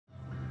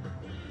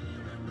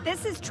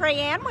This is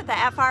Trayanne with the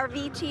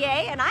FRVTA,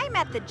 and I'm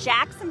at the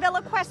Jacksonville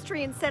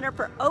Equestrian Center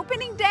for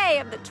opening day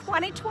of the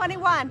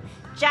 2021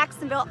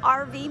 Jacksonville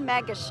RV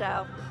Mega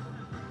Show.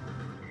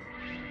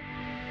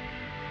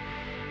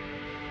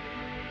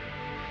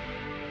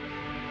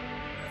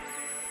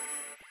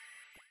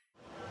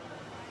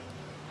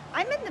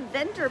 I'm in the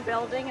vendor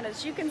building, and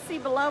as you can see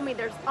below me,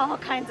 there's all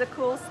kinds of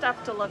cool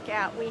stuff to look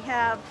at. We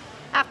have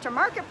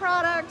aftermarket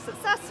products,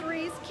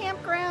 accessories,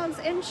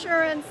 campgrounds,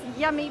 insurance,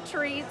 yummy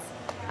treats.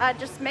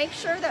 Just make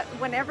sure that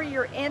whenever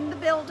you're in the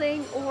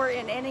building or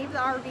in any of the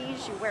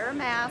RVs, you wear a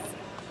mask,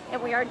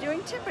 and we are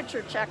doing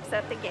temperature checks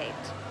at the gate.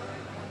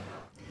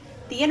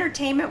 The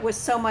entertainment was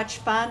so much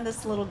fun,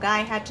 this little guy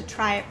had to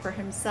try it for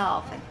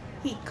himself, and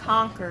he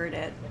conquered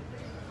it.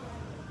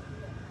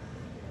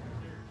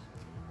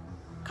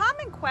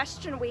 Common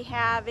question we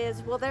have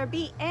is, will there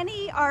be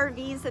any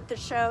RVs at the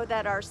show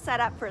that are set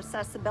up for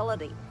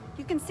accessibility?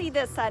 You can see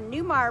this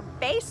Newmar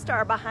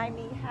Baystar behind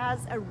me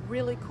has a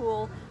really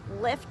cool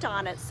lift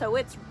on it, so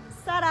it's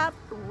set up,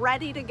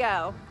 ready to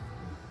go.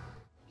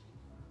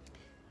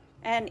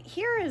 And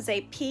here is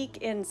a peek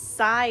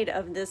inside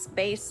of this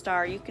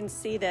Baystar. You can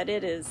see that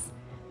it is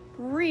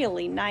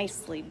really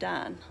nicely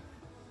done.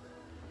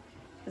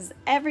 There's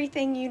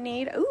everything you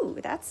need. Ooh,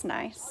 that's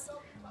nice.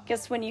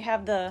 Guess when you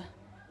have the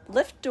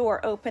lift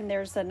door open,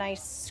 there's a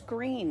nice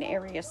screen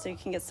area so you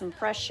can get some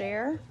fresh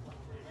air.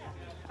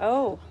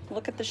 Oh,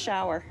 look at the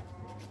shower.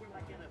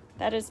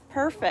 That is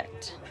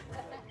perfect.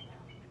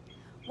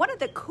 One of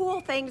the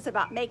cool things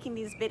about making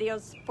these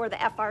videos for the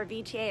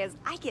FRVTA is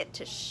I get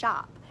to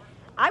shop.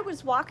 I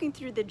was walking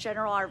through the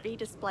general RV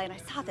display and I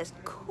saw this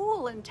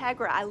cool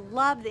Integra. I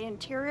love the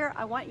interior.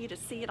 I want you to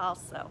see it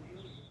also.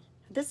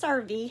 This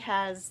RV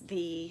has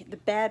the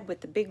bed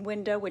with the big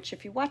window, which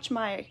if you watch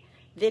my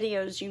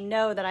videos, you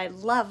know that I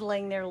love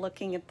laying there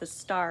looking at the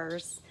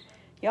stars.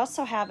 You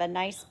also have a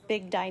nice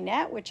big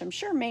dinette, which I'm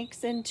sure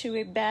makes into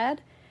a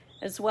bed,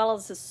 as well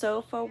as a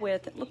sofa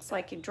with, it looks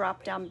like a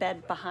drop-down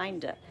bed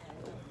behind it.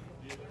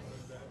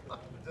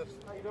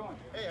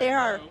 There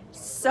are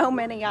so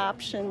many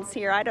options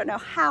here. I don't know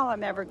how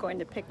I'm ever going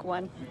to pick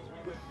one.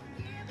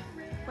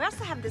 We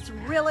also have this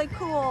really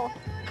cool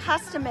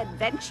custom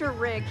adventure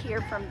rig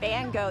here from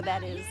Van Gogh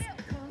that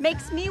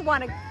makes me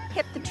want to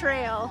hit the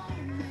trail.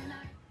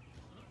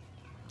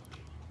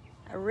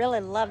 I really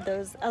love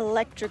those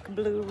electric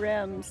blue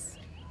rims.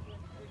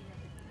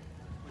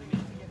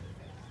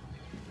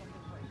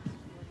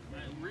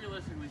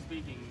 Realistically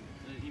speaking,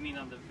 you mean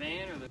on the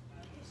van or the...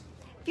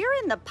 If you're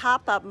in the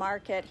pop-up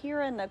market,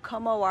 here in the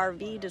Como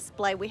RV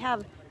display, we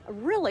have a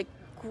really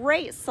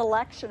great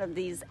selection of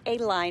these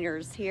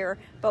A-liners here,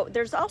 but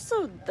there's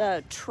also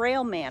the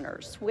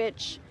Trailmanners,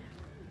 which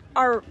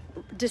are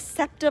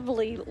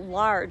deceptively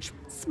large,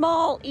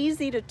 small,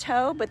 easy to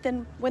tow, but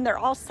then when they're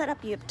all set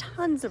up, you have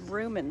tons of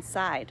room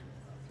inside.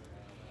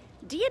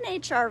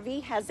 D&H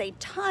RV has a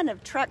ton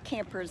of truck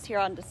campers here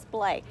on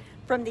display,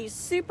 from these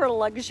super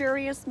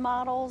luxurious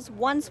models,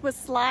 ones with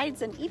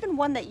slides, and even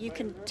one that you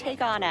can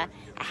take on a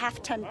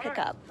half-ton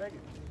pickup.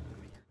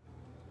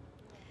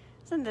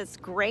 Isn't this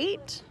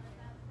great?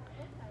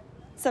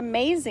 It's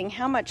amazing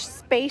how much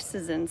space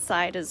is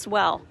inside as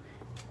well.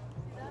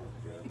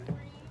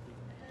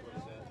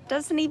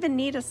 Doesn't even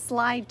need a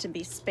slide to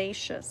be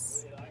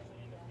spacious.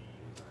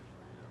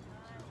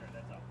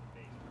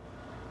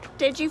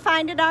 Did you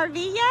find an RV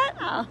yet?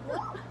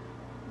 Oh.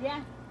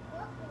 Yeah,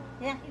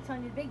 it's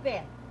on your big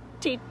bed.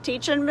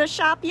 Teaching them to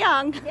shop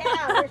young.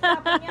 Yeah, we're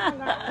shopping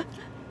young.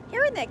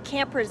 Here in the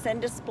campers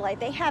in display,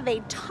 they have a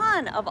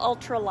ton of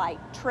ultralight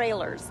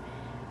trailers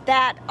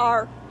that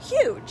are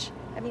huge.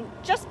 I mean,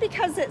 just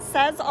because it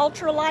says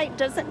ultralight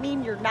doesn't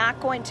mean you're not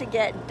going to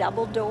get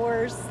double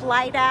doors,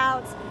 slide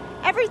outs,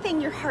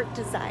 everything your heart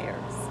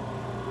desires.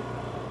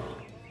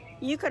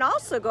 You can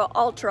also go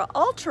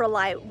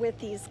ultralight with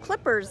these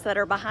clippers that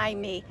are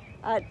behind me.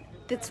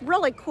 It's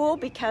really cool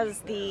because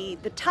the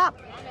top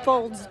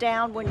folds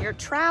down when you're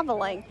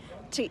traveling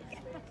to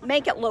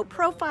make it low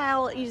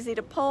profile, easy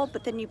to pull,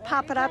 but then you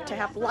pop it up to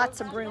have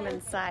lots of room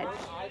inside.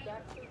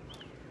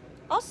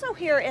 Also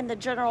here in the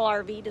general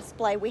RV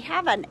display, we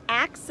have an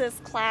Axis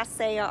Class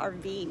A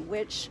RV,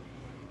 which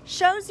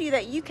shows you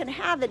that you can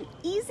have an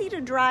easy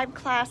to drive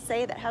Class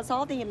A that has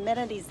all the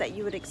amenities that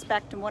you would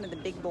expect in one of the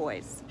big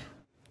boys.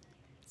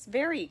 It's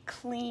very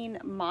clean,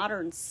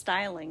 modern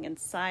styling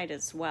inside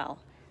as well.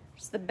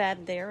 There's the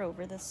bed there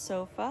over the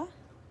sofa.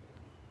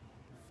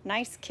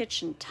 Nice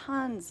kitchen,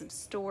 tons of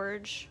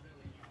storage.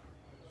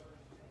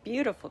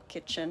 Beautiful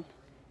kitchen.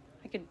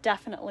 I could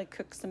definitely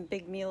cook some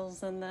big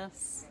meals in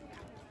this.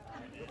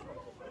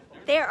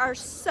 There are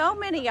so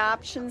many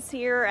options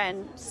here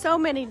and so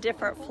many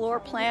different floor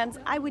plans.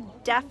 I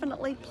would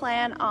definitely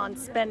plan on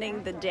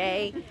spending the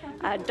day.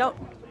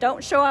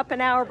 Don't show up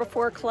an hour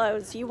before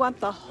close. You want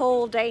the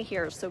whole day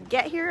here, so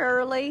get here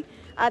early.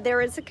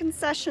 There is a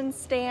concession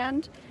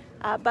stand,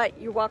 but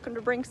you're welcome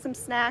to bring some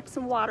snacks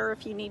and water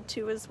if you need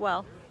to as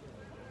well.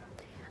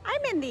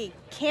 I'm in the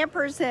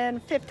Campers Inn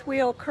Fifth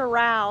Wheel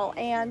Corral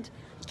and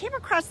came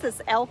across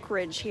this elk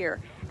ridge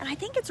here. And I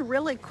think it's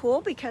really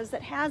cool because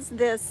it has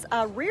this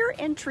rear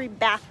entry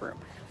bathroom,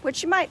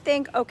 which you might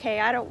think, okay,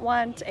 I don't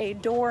want a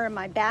door in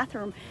my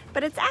bathroom,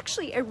 but it's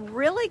actually a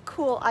really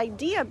cool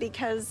idea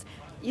because,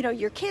 you know,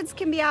 your kids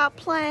can be out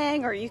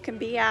playing, or you can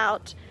be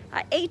out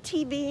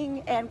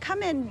ATVing and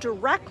come in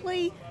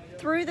directly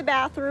through the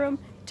bathroom,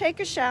 take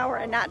a shower,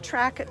 and not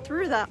track it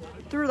through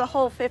the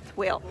whole fifth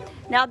wheel.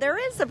 Now there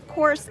is, of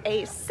course,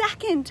 a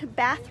second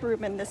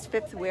bathroom in this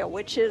fifth wheel,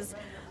 which is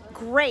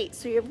great.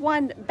 So you have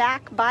one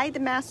back by the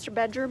master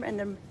bedroom and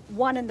then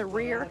one in the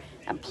rear,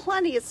 and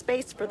plenty of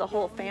space for the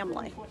whole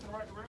family.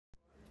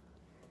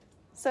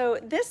 So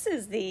this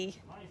is the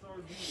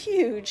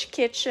huge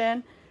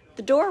kitchen.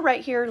 The door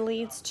right here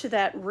leads to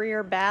that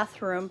rear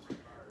bathroom.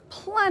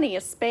 Plenty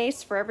of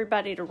space for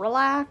everybody to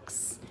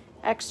relax,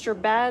 extra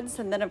beds,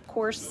 and then of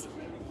course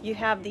you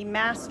have the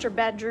master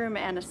bedroom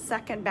and a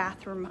second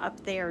bathroom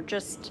up there.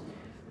 Just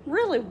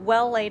really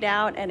well laid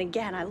out, and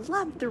again, I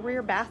love the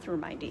rear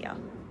bathroom idea.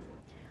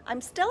 I'm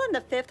still in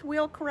the fifth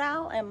wheel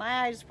corral and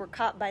my eyes were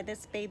caught by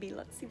this baby.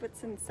 Let's see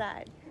what's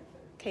inside.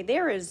 Okay,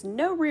 there is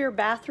no rear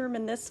bathroom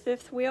in this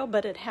fifth wheel,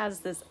 but it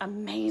has this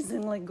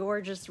amazingly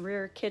gorgeous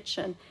rear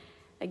kitchen.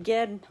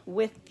 Again,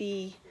 with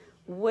the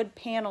wood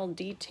panel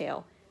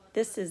detail.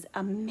 This is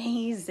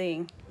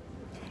amazing.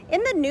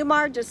 In the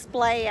Newmar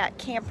display at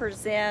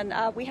Campers Inn,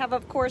 we have,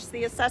 of course,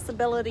 the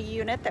accessibility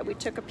unit that we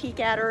took a peek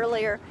at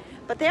earlier,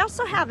 but they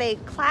also have a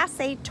Class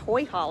A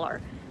toy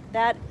hauler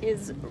that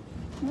is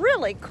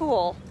really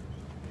cool.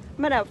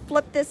 I'm gonna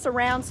flip this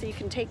around so you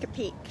can take a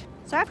peek.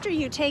 So after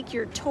you take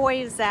your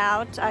toys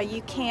out,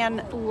 you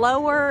can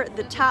lower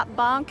the top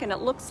bunk, and it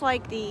looks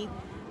like the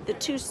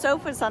two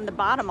sofas on the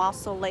bottom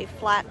also lay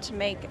flat to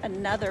make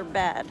another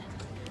bed.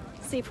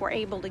 Let's see if we're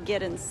able to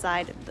get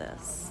inside of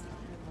this.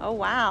 Oh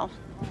wow,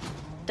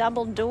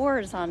 double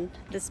doors on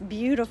this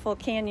beautiful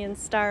Canyon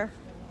Star.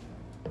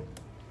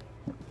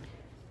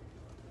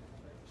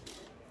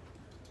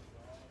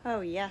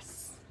 Oh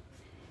yes.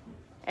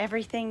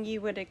 Everything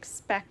you would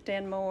expect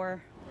and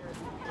more.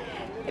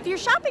 If you're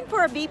shopping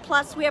for a B+,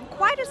 we have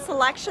quite a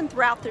selection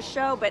throughout the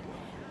show, but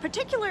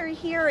particularly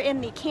here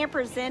in the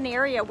Campers Inn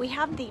area, we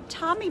have the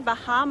Tommy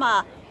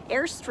Bahama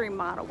Airstream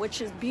model,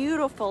 which is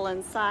beautiful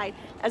inside,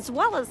 as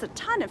well as a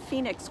ton of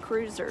Phoenix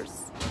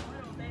Cruisers.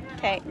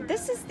 Okay,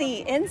 this is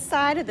the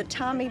inside of the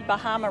Tommy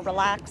Bahama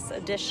Relax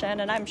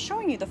Edition, and I'm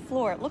showing you the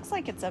floor. It looks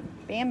like it's a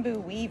bamboo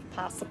weave,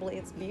 possibly.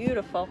 It's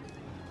beautiful.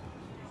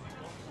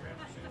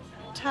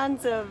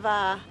 Tons of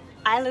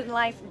island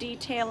life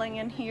detailing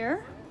in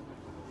here.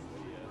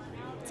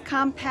 It's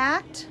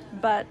compact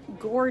but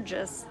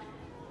gorgeous.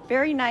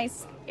 Very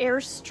nice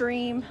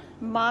Airstream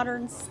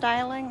modern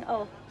styling.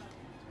 Oh,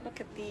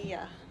 look at the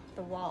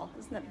wall.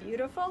 Isn't that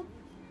beautiful?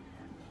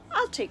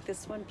 I'll take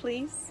this one,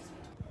 please.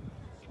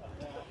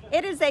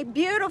 It is a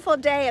beautiful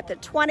day at the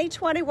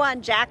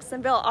 2021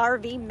 Jacksonville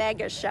RV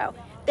Mega Show.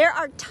 There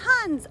are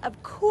tons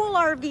of cool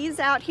RVs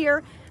out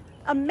here,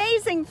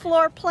 amazing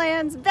floor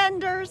plans,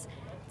 vendors,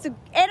 it's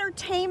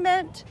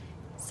entertainment.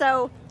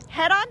 So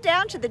head on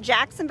down to the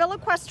Jacksonville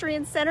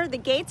Equestrian Center. The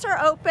gates are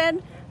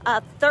open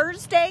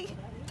Thursday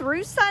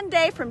through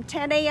Sunday from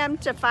 10 a.m.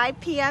 to 5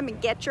 p.m.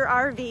 and get your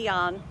RV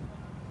on.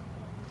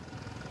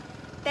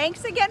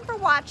 Thanks again for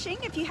watching.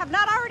 If you have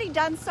not already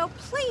done so,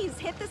 please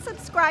hit the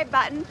subscribe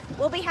button.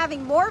 We'll be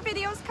having more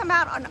videos come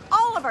out on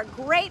all of our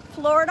great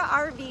Florida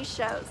RV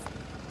shows.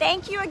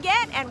 Thank you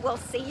again, and we'll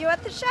see you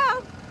at the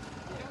show.